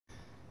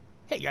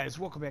Hey guys,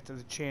 welcome back to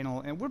the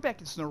channel, and we're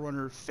back in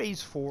Snowrunner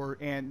Phase 4,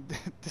 and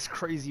this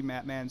crazy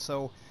map, man.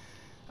 So,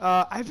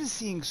 I've been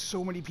seeing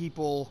so many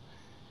people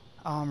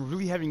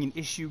really having an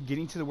issue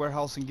getting to the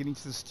warehouse and getting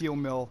to the steel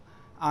mill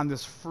on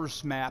this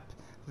first map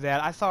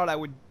that I thought I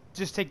would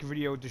just take a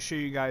video to show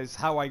you guys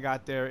how I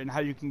got there and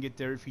how you can get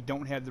there if you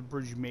don't have the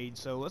bridge made.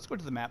 So, let's go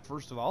to the map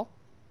first of all.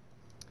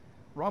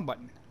 Wrong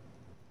button.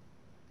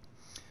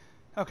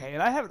 Okay,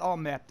 and I have it all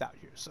mapped out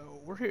here. So,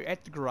 we're here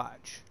at the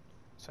garage.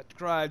 So at the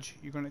garage,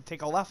 you're going to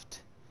take a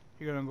left,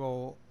 you're going to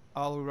go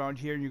all the way around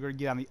here, and you're going to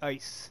get on the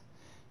ice.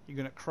 You're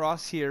going to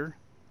cross here,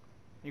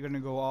 you're going to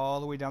go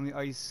all the way down the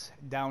ice,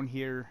 down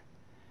here,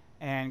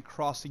 and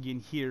cross again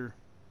here.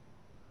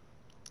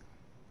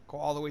 Go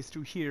all the way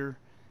through here,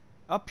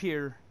 up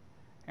here,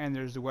 and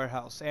there's the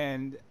warehouse.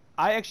 And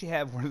I actually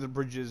have one of the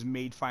bridges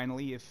made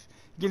finally. If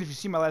you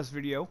see my last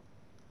video,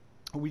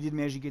 we did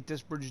manage to get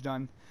this bridge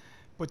done,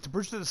 but the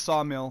bridge to the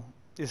sawmill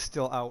is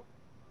still out.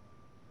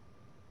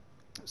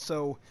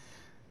 So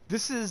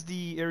this is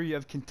the area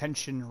of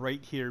contention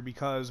right here,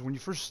 because when you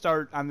first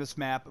start on this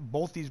map,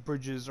 both these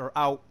bridges are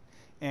out,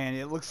 and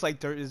it looks like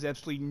there is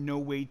absolutely no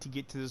way to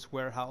get to this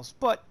warehouse,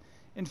 but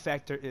in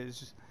fact there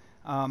is.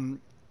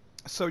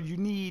 So you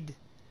need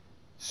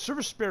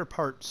service spare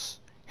parts,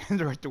 and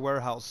they're at the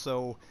warehouse.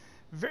 So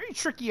very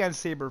tricky on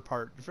Saber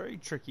part, very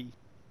tricky.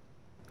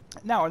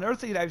 Now another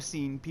thing that I've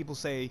seen people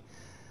say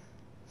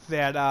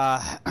that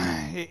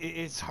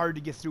it's hard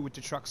to get through with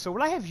the truck. So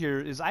what I have here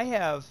is I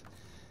have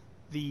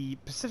the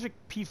Pacific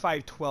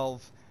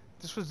P512.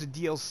 This was the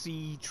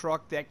DLC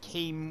truck that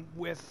came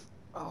with,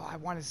 I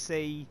want to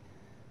say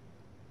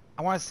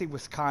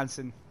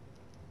Wisconsin.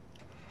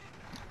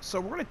 So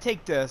we're going to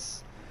take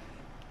this,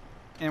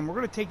 and we're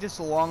going to take this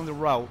along the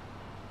route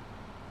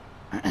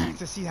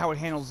to see how it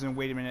handles. And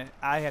wait a minute,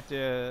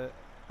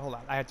 hold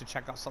on, I have to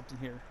check out something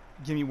here.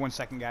 Give me 1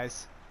 second,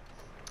 guys.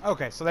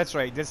 Okay, so that's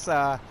right. This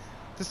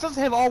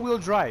doesn't have all-wheel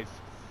drive,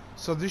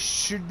 so this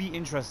should be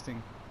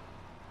interesting.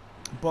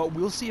 But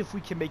we'll see if we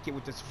can make it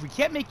with this. If we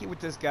can't make it with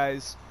this,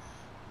 guys,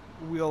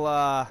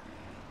 we'll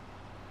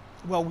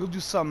do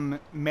some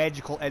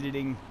magical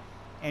editing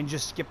and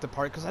just skip the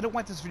part, because I don't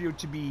want this video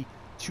to be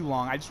too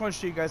long. I just want to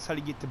show you guys how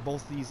to get to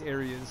both these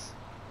areas.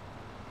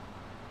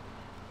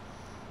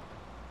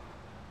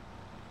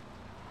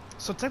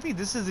 So technically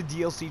this is a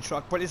DLC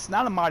truck, but it's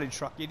not a modded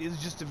truck. It is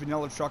just a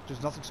vanilla truck.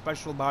 There's nothing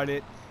special about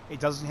it.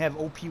 It doesn't have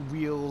OP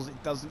wheels.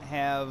 It doesn't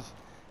have,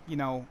 you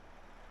know,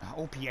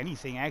 OP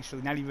anything,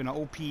 actually. Not even an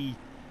OP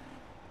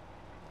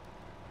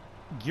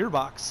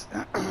gearbox.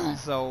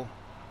 So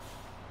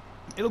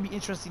it'll be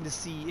interesting to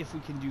see if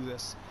we can do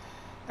this.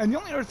 And the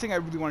only other thing I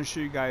really want to show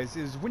you guys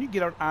is when you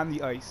get out on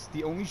the ice,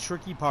 the only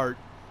tricky part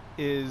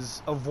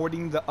is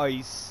avoiding the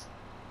ice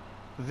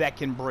that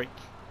can break.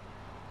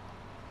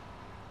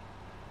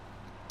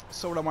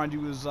 So what I want to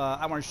do is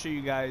I want to show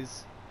you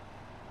guys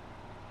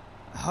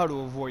how to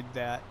avoid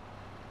that.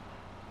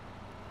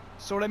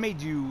 So what I may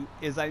do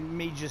is I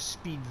may just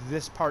speed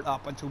this part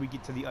up until we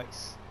get to the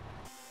ice.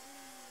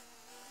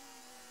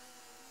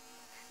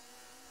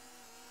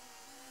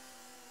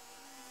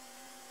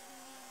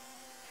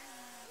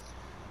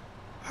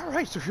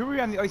 Alright, so here we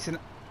are on the ice, and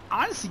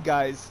honestly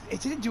guys,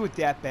 it didn't do it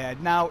that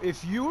bad. Now,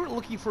 if you're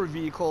looking for a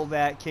vehicle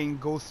that can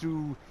go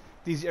through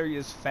these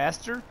areas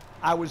faster,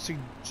 I would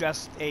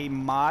suggest a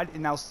mod.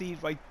 And now see,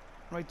 right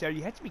there,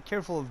 you have to be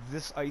careful of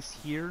this ice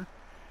here.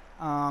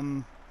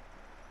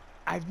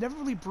 I've never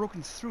really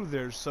broken through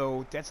there,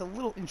 so that's a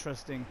little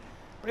interesting.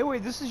 But anyway,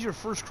 this is your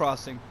first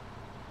crossing.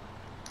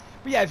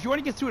 But yeah, if you want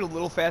to get through it a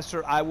little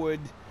faster, I would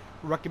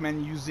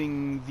recommend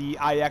using the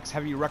IX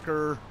Heavy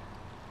Wrecker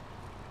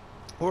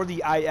or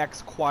the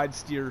IX Quad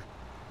Steer.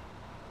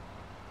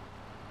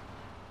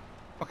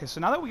 Okay,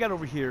 so now that we got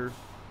over here,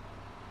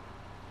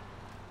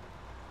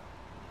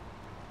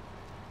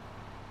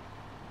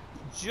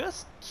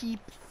 just keep,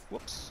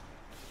 whoops,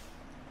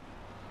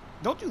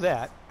 don't do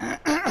that.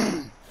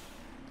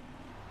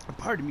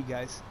 Pardon me,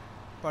 guys,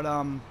 but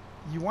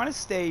you want to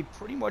stay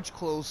pretty much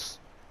close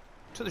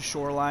to the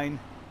shoreline.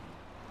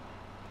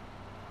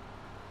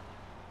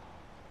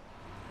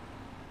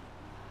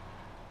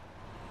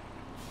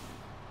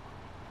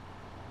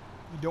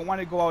 You don't want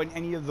to go out in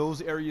any of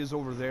those areas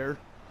over there,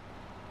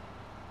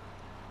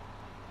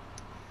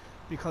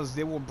 because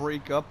they will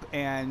break up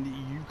and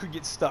you could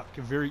get stuck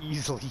very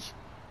easily.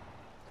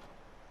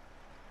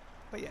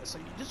 But yeah, so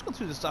you just go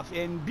through the stuff,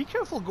 and be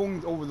careful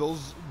going over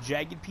those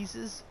jagged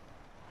pieces.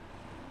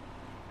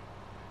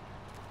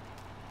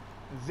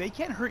 They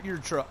can hurt your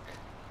truck.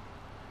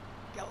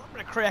 Got a little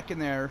bit of crack in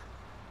there,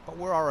 but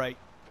we're alright.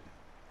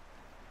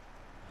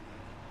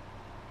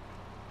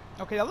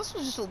 Okay, now this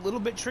was just a little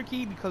bit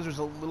tricky because there's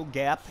a little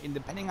gap, and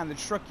depending on the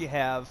truck you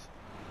have,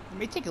 it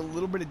may take a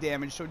little bit of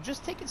damage, so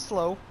just take it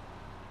slow.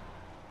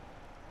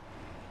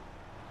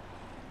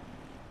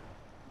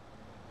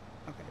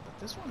 Okay, but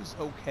this one is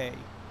okay.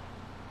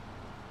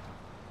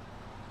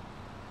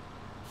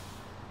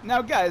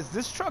 Now guys,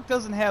 this truck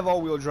doesn't have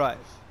all-wheel drive.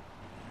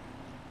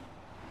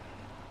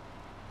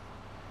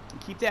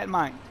 Keep that in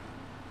mind.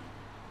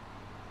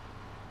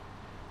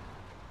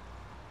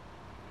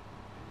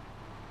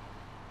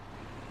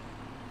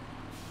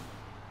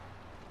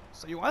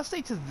 So you want to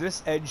stay to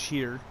this edge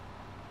here.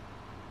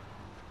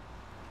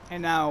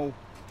 And now,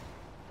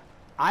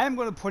 I am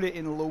going to put it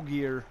in low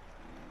gear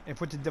and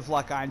put the diff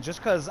lock on just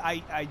because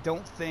I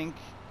don't think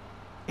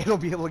it'll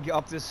be able to get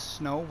up this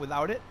snow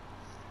without it.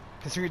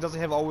 Considering it doesn't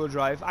have all-wheel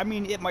drive. I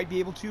mean, it might be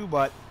able to,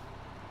 but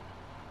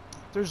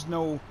there's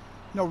no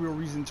real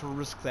reason to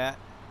risk that.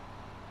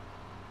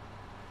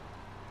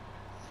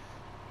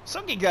 So,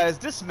 okay, guys,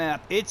 this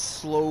map, it's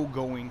slow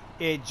going.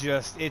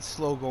 It's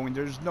slow going.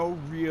 There's no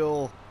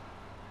real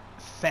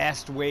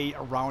fast way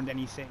around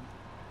anything.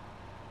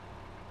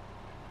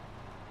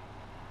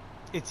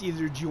 It's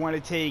either do you want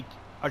to take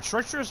a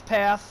treacherous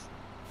path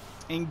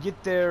and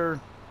get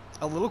there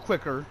a little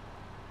quicker,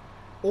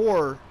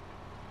 or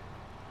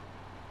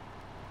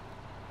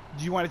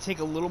do you want to take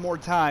a little more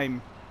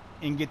time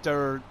and get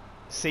there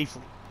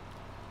safely?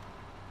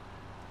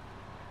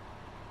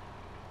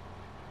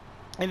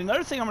 And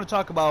another thing I'm going to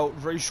talk about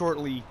very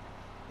shortly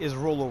is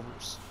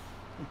rollovers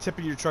and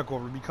tipping your truck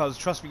over, because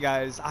trust me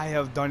guys, I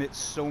have done it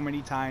so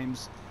many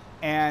times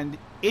and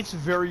it's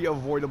very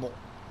avoidable.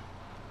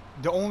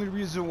 The only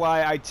reason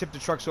why I tip the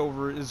trucks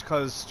over is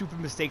because stupid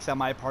mistakes on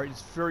my part.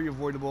 It's very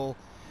avoidable.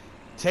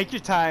 Take your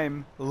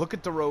time, look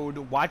at the road,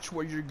 watch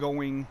where you're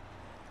going,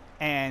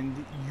 and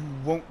you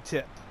won't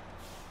tip.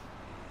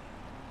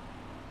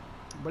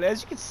 But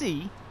as you can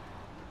see,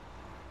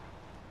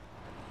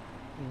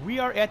 we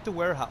are at the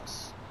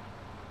warehouse.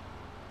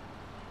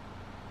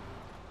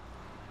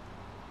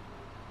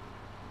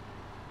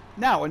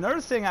 Now, another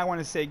thing I want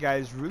to say,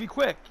 guys, really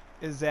quick,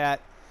 is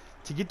that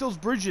to get those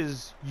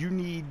bridges, you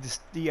need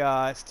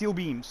the steel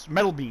beams,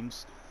 metal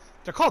beams.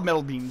 They're called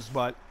metal beams,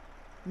 but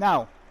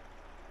now,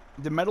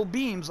 the metal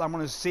beams, I'm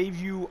going to save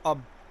you a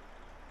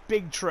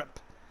big trip,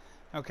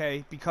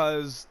 okay?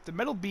 Because the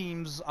metal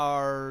beams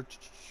are,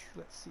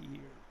 let's see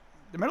here.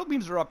 The metal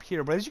beams are up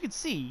here, but as you can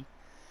see,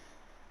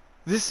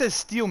 this says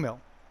steel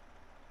mill.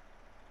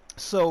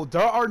 So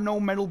there are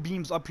no metal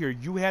beams up here.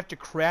 You have to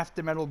craft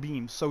the metal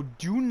beams. So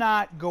do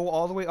not go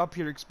all the way up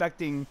here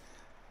expecting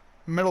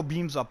metal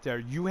beams up there.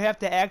 You have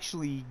to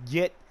actually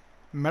get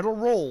metal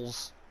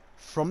rolls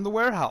from the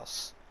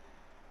warehouse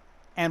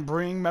and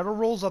bring metal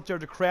rolls up there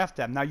to craft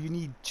them. Now you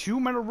need 2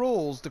 metal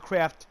rolls to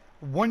craft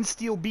 1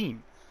 steel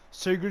beam.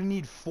 So you're going to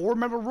need 4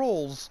 metal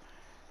rolls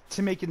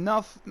to make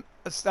enough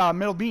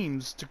metal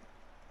beams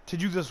to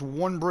do this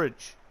 1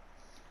 bridge.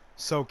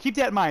 So keep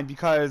that in mind,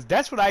 because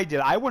that's what I did.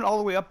 I went all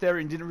the way up there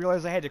and didn't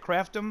realize I had to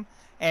craft them,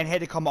 and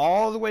had to come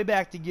all the way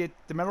back to get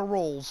the metal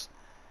rolls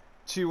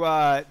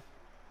to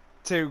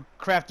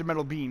craft the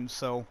metal beams.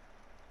 So,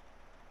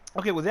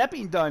 okay, with that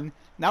being done,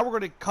 now we're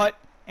going to cut,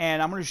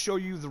 and I'm going to show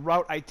you the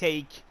route I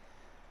take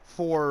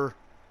for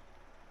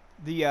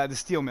the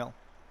steel mill.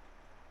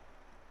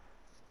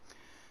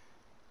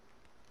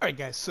 All right,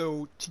 guys.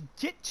 So to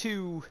get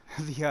to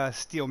the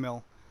steel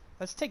mill,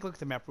 let's take a look at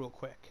the map real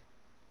quick.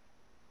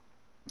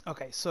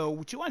 Okay, so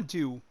what you want to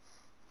do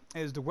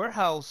is the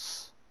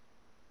warehouse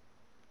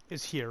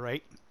is here,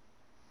 right?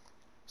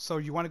 So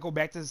you want to go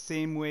back to the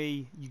same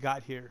way you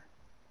got here.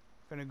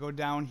 You're going to go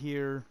down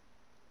here,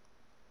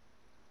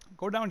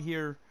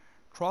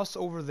 cross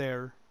over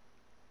there,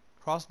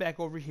 cross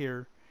back over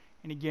here,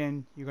 and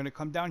again, you're going to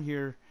come down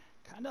here,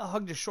 kind of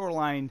hug the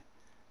shoreline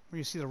where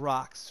you see the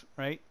rocks,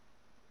 right?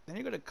 Then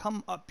you're going to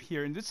come up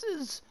here, and this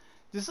is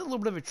a little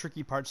bit of a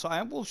tricky part, so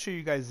I will show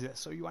you guys this.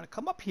 So you want to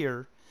come up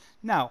here.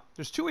 Now,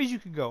 there's 2 ways you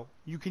could go.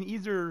 You can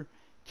either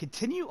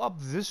continue up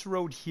this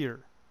road here,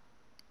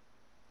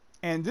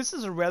 and this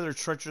is a rather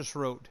treacherous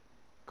road.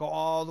 Go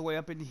all the way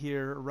up into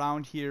here,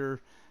 around here.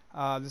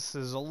 This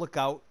is a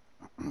lookout.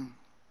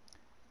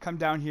 Come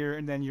down here,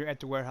 and then you're at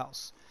the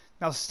warehouse.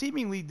 Now,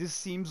 seemingly, this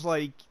seems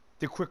like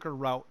the quicker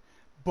route,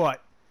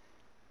 but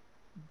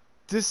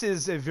this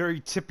is a very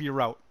tippy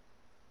route,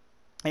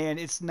 and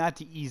it's not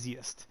the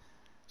easiest.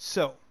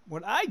 So,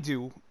 what I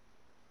do,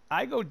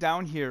 I go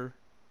down here,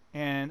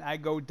 and I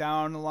go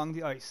down along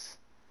the ice,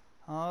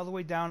 all the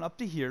way down up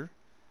to here.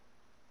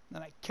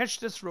 Then I catch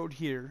this road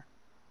here,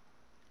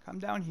 come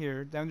down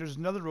here, then there's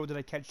another road that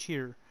I catch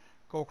here,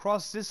 go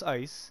across this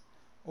ice,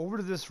 over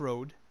to this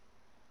road,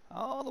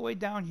 all the way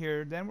down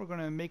here, then we're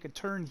going to make a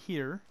turn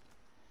here,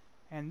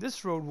 and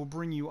this road will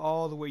bring you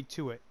all the way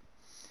to it.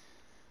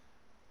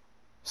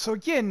 So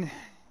again,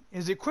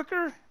 is it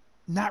quicker?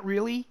 Not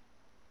really.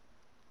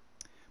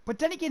 But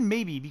then again,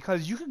 maybe,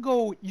 because you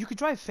could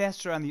drive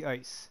faster on the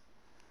ice.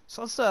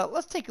 So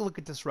let's take a look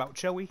at this route,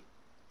 shall we?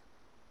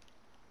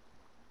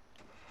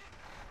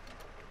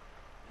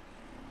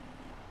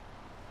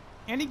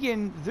 And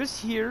again,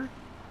 this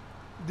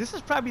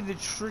is probably the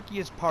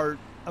trickiest part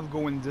of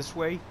going this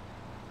way.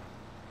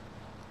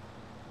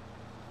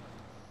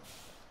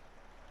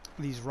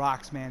 These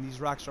rocks, man, these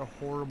rocks are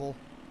horrible.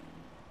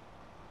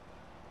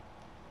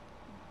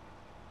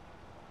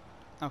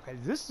 Okay,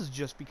 this is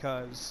just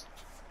because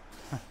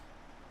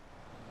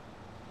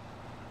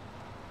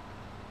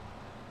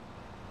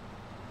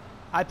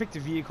I picked a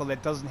vehicle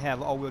that doesn't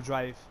have all-wheel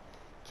drive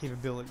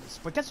capabilities.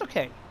 But that's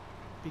okay,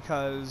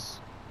 because,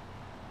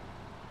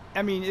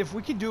 I mean, if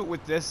we can do it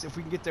with this, if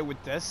we can get there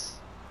with this,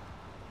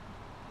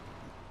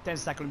 then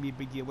it's not going to be a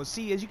big deal. But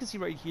see, as you can see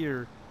right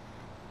here,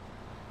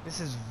 this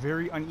is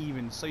very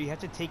uneven, so you have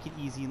to take it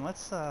easy. And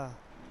let's put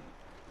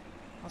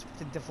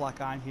the diff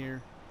lock on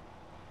here.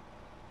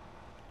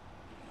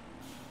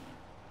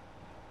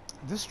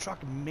 This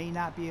truck may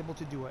not be able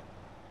to do it.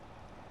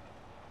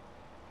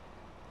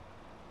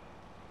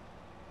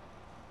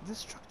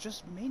 This truck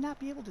just may not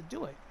be able to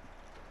do it.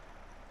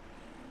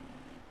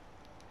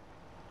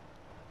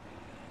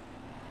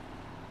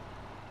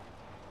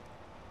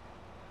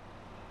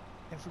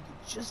 If we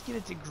could just get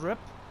it to grip,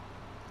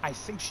 I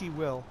think she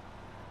will.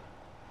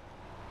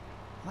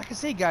 Like I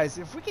say, guys,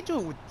 if we can do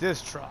it with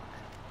this truck,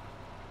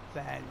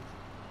 then,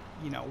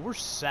 you know, we're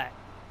set.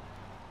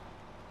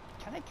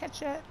 Can I catch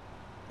that?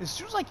 As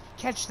soon as I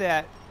catch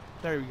that,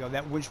 there we go,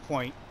 that winch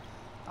point,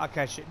 I'll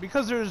catch it.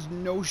 Because there's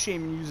no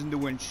shame in using the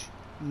winch.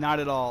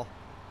 Not at all.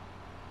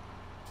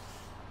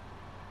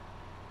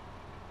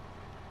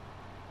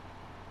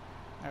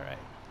 Alright.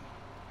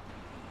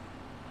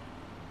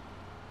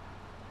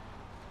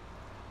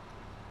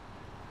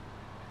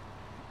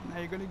 Now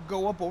you're going to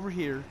go up over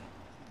here.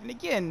 And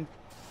again,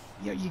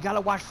 you know, you got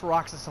to watch for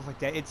rocks and stuff like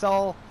that. It's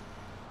all...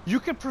 You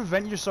can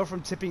prevent yourself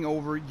from tipping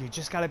over. You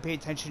just got to pay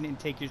attention and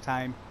take your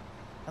time.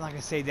 And like I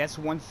say, that's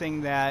one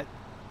thing that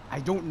I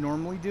don't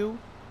normally do.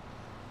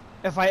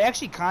 If I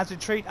actually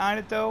concentrate on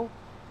it, though,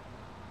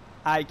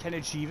 I can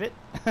achieve it.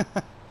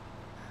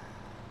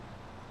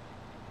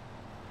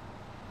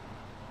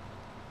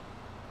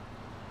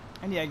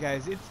 And yeah,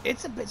 guys,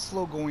 it's a bit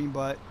slow going,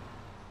 but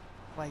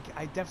like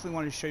I definitely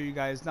want to show you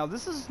guys. Now,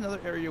 this is another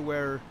area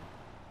where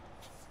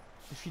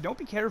if you don't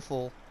be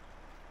careful,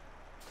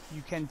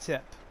 you can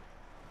tip.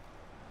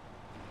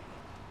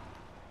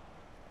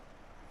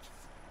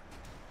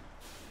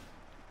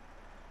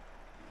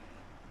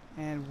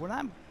 And when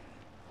I'm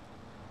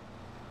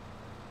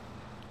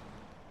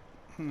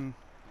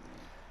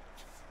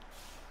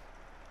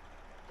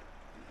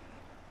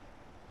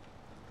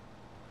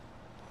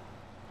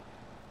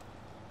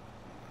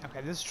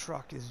okay, this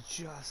truck is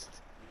just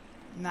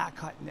not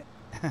cutting it.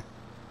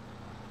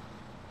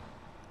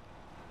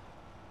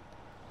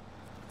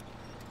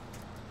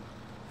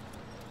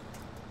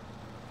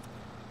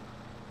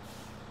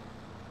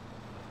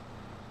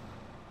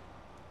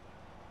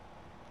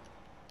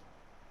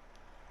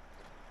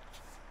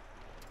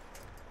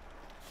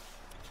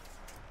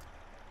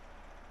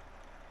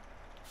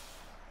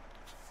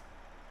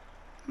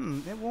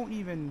 It won't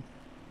even...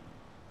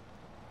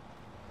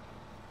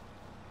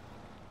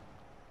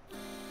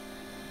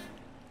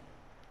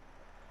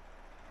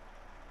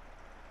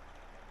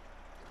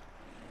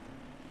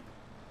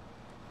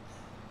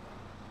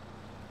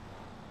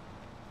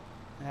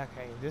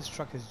 Okay, this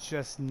truck is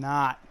just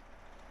not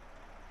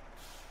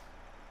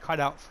cut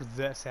out for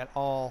this at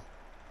all.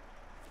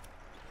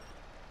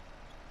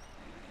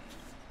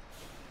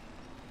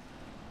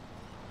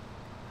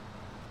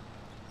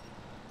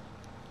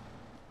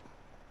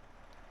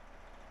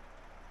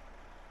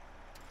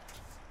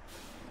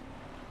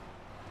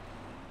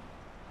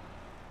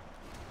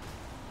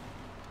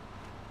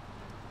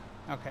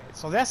 Okay,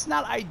 so that's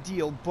not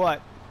ideal,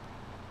 but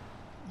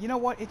you know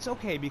what? It's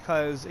okay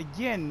because,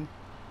 again,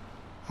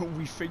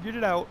 we figured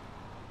it out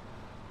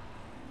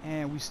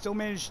and we still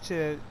managed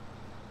to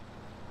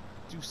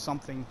do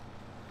something.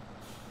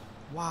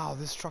 Wow,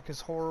 this truck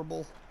is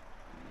horrible.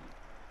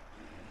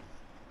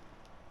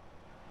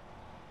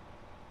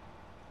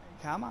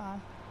 Come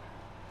on.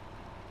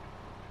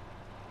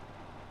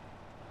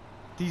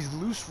 These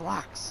loose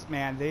rocks,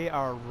 man, they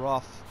are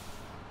rough.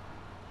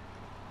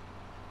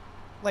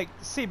 Like,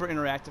 Saber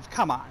Interactive,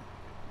 come on.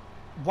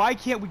 Why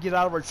can't we get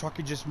out of our truck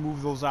and just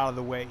move those out of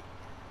the way?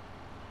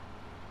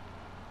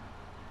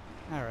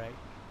 Alright.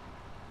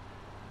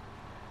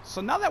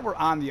 So now that we're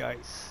on the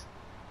ice,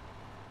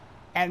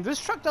 and this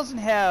truck doesn't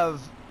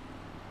have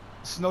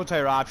snow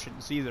tire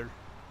options either.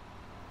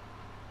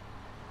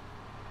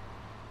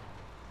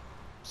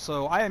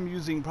 So I am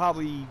using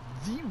probably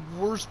the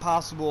worst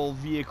possible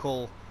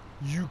vehicle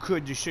you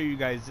could to show you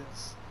guys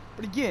this.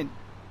 But again,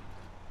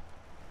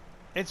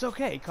 it's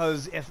okay,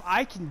 because if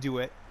I can do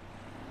it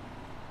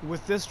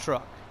with this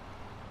truck,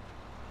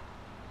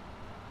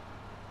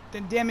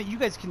 then damn it, you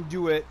guys can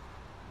do it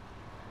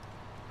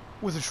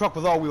with a truck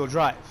with all-wheel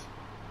drive.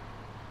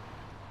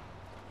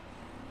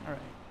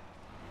 Alright.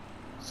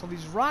 So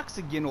these rocks,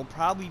 again, will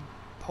probably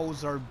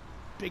pose our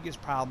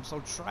biggest problem.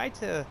 So try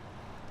to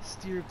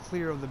steer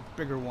clear of the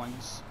bigger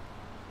ones.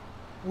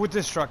 With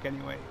this truck,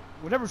 anyway.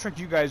 Whatever truck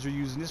you guys are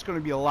using, this is going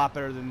to be a lot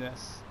better than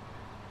this.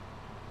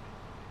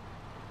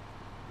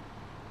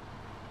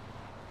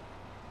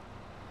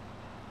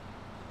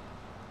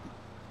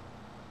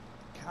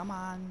 Come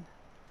on.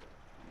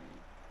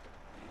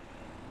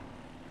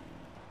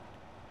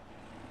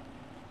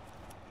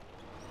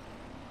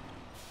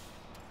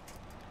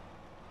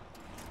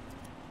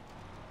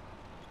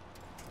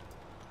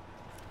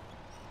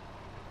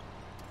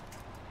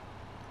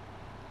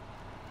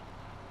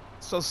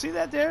 So see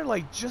that there?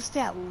 Like, just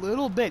that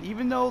little bit,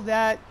 even though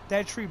that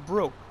tree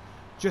broke,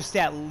 just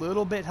that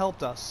little bit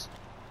helped us.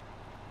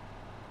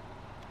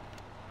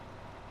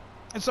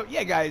 And so,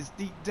 yeah, guys,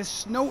 the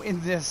snow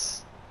in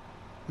this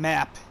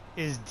map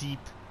is deep.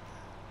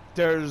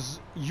 There's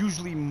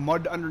usually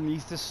mud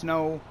underneath the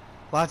snow.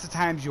 Lots of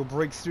times you'll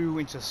break through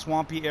into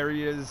swampy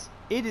areas.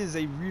 It is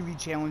a really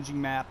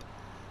challenging map.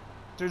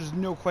 There's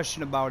no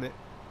question about it.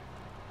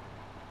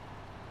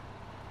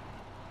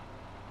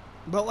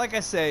 But like I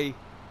say,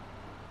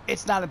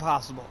 it's not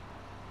impossible.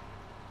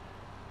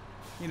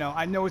 You know,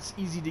 I know it's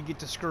easy to get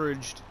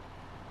discouraged.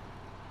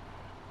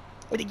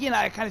 But again,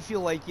 I kind of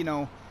feel like, you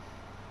know,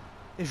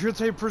 if you're the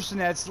type of person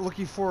that's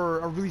looking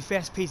for a really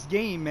fast-paced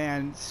game,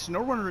 man,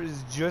 Snowrunner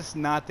is just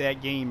not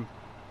that game.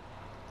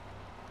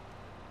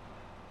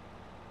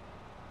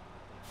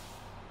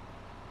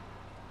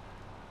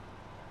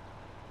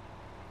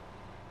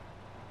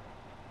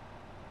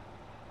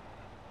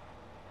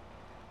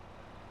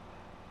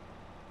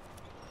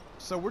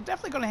 So we're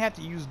definitely going to have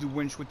to use the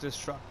winch with this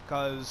truck,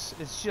 because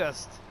it's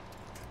just,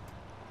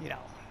 you know,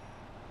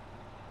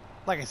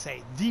 like I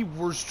say, the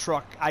worst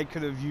truck I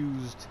could have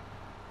used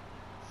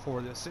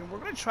for this. And we're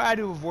going to try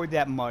to avoid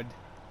that mud.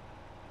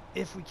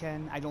 If we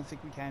can. I don't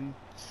think we can.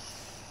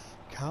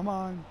 Come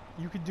on.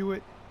 You can do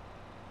it.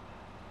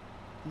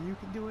 You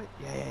can do it.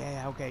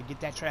 Yeah. Okay, get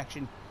that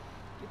traction.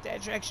 Get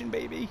that traction,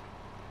 baby.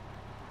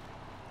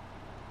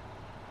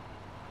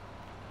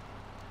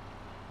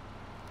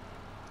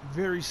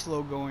 Very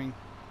slow going.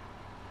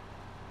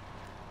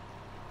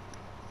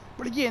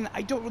 But again,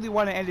 I don't really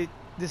want to edit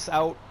this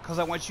out because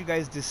I want you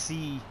guys to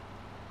see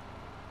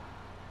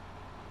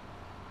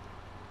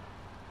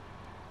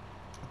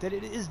that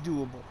it is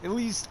doable. At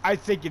least I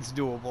think it's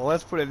doable.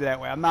 Let's put it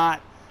that way. I'm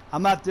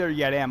not there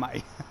yet, am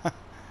I?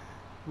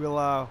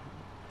 We'll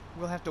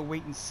have to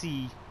wait and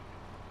see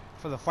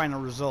for the final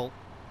result.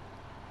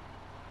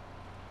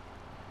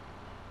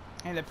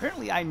 And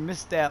apparently I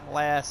missed that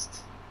last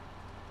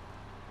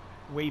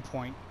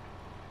waypoint.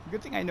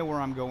 Good thing I know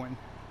where I'm going.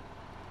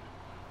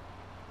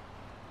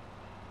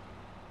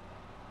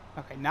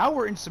 Okay, now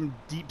we're in some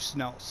deep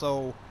snow,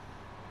 so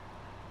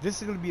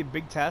this is going to be a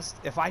big test.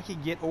 If I can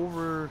get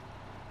over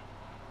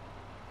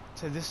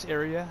to this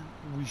area,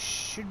 we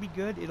should be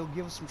good. It'll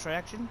give us some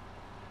traction.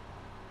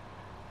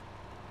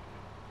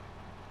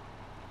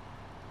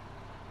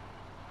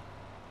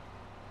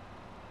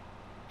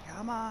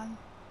 Come on.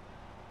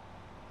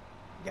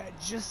 You gotta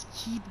just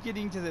keep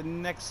getting to the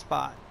next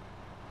spot.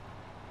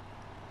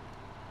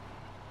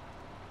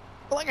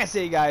 But like I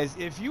say, guys,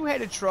 if you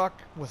had a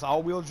truck with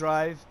all-wheel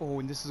drive, oh,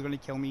 and this is going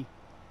to kill me.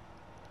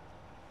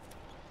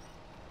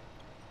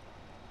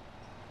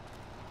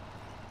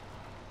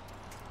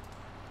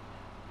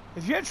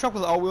 If you had a truck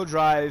with all-wheel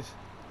drive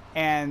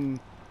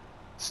and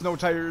snow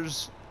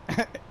tires,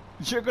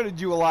 you're going to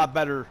do a lot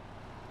better.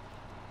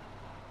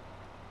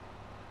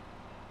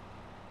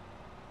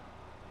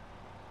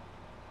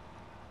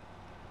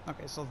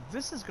 Okay, so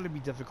this is going to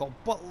be difficult,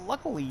 but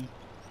luckily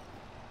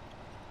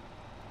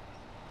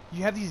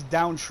you have these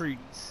down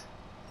trees.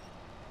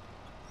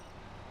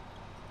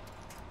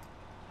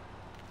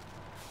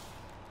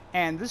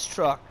 And this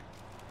truck,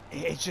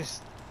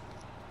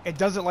 it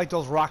doesn't like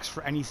those rocks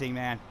for anything,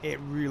 man. It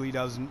really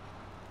doesn't.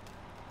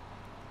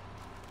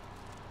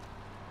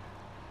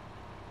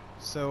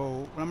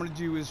 So what I'm going to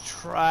do is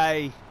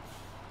try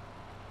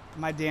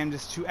my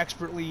damnedest to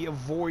expertly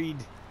avoid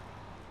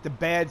the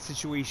bad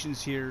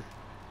situations here.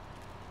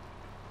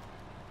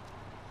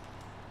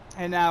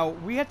 And now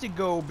we have to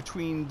go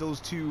between those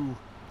two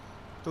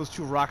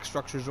rock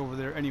structures over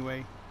there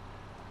anyway.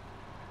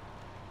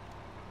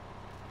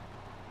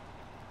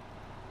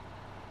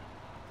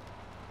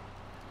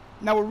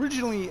 Now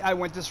originally I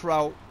went this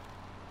route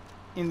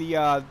in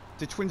the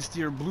twin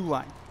steer blue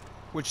line,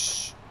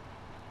 which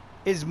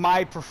is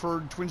my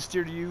preferred twin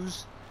steer to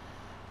use.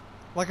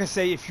 Like I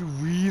say, if you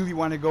really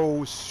want to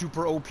go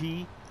super OP,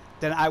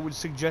 then I would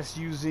suggest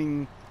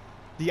using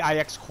the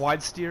IX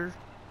quad steer.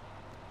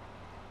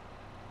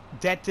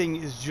 That thing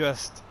is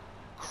just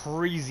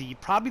crazy.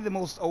 Probably the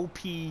most OP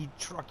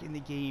truck in the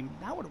game.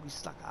 Now what are we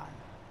stuck on?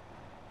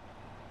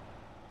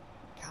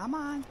 Come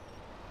on.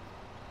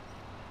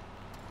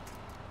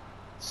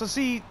 So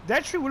see,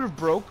 that tree would have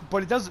broke,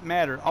 but it doesn't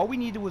matter. All we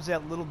needed was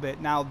that little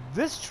bit. Now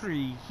this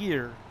tree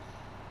here,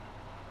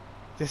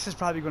 this is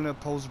probably going to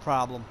pose a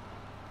problem.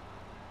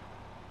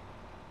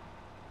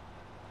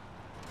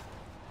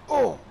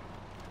 Oh!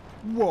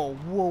 Whoa,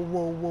 whoa,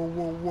 whoa, whoa,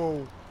 whoa,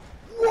 whoa!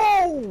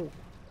 Whoa!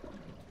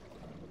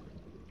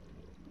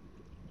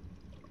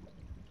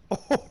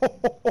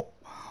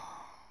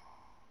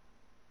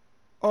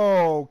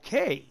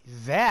 Okay,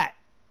 that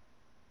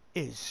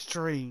is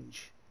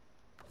strange.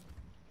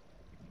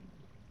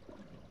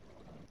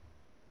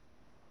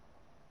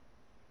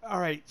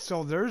 Alright,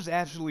 so there's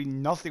absolutely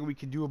nothing we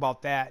can do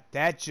about that.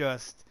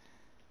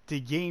 The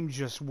game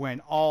just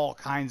went all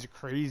kinds of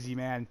crazy,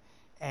 man.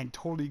 And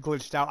totally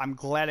glitched out. I'm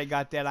glad I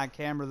got that on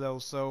camera, though.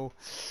 So,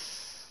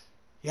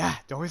 yeah,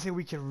 the only thing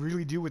we can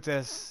really do with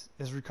this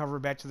is recover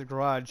back to the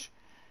garage.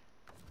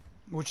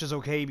 Which is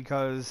okay,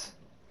 because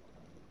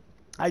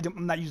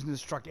I'm not using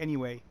this truck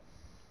anyway.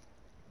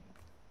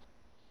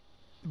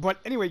 But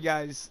anyway,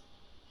 guys,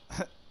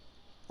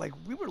 Like,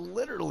 we were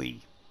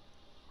literally...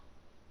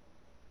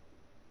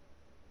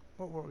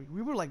 What were we?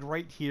 We were, like,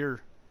 right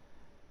here.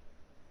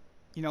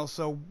 You know,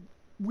 so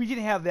we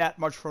didn't have that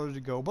much further to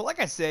go. But like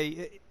I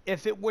say,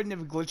 if it wouldn't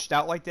have glitched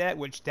out like that,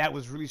 which that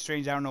was really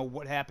strange, I don't know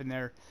what happened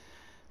there,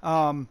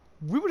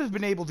 we would have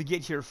been able to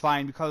get here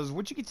fine, because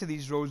once you get to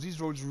these roads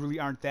really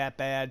aren't that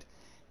bad,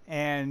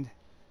 and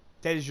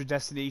that is your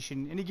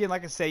destination. And again,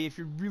 like I say, if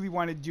you really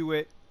want to do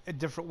it a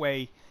different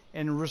way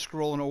and risk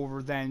rolling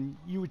over, then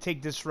you would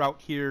take this route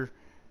here,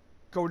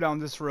 go down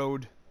this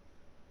road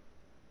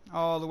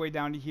all the way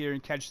down to here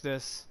and catch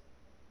this.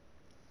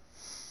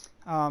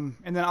 And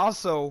then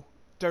also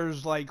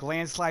there's like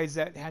landslides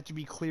that have to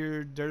be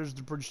cleared. There's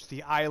the bridge to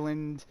the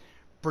island,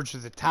 bridge to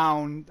the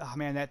town. Oh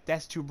man,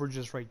 that's 2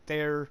 bridges right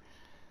there.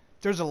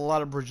 There's a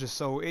lot of bridges,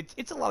 so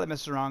it's a lot of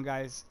messing around,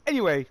 guys.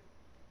 Anyway,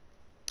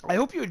 I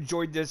hope you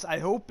enjoyed this. I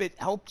hope it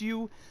helped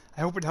you.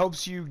 I hope it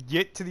helps you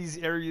get to these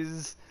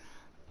areas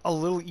a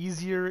little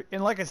easier.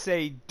 And like I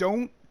say,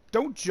 don't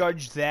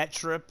judge that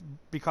trip,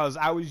 because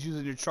I was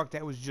using a truck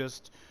that was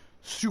just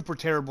super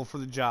terrible for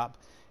the job.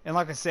 And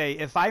like I say,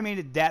 if I made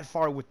it that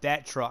far with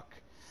that truck,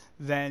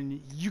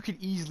 then you can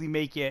easily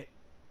make it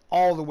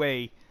all the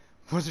way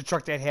with a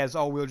truck that has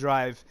all-wheel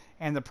drive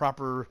and the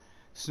proper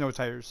snow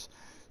tires.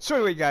 So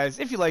anyway, guys,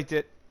 if you liked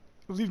it,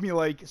 leave me a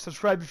like,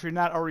 subscribe if you're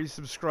not already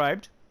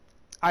subscribed.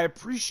 I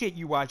appreciate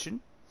you watching,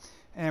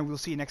 and we'll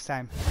see you next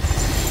time.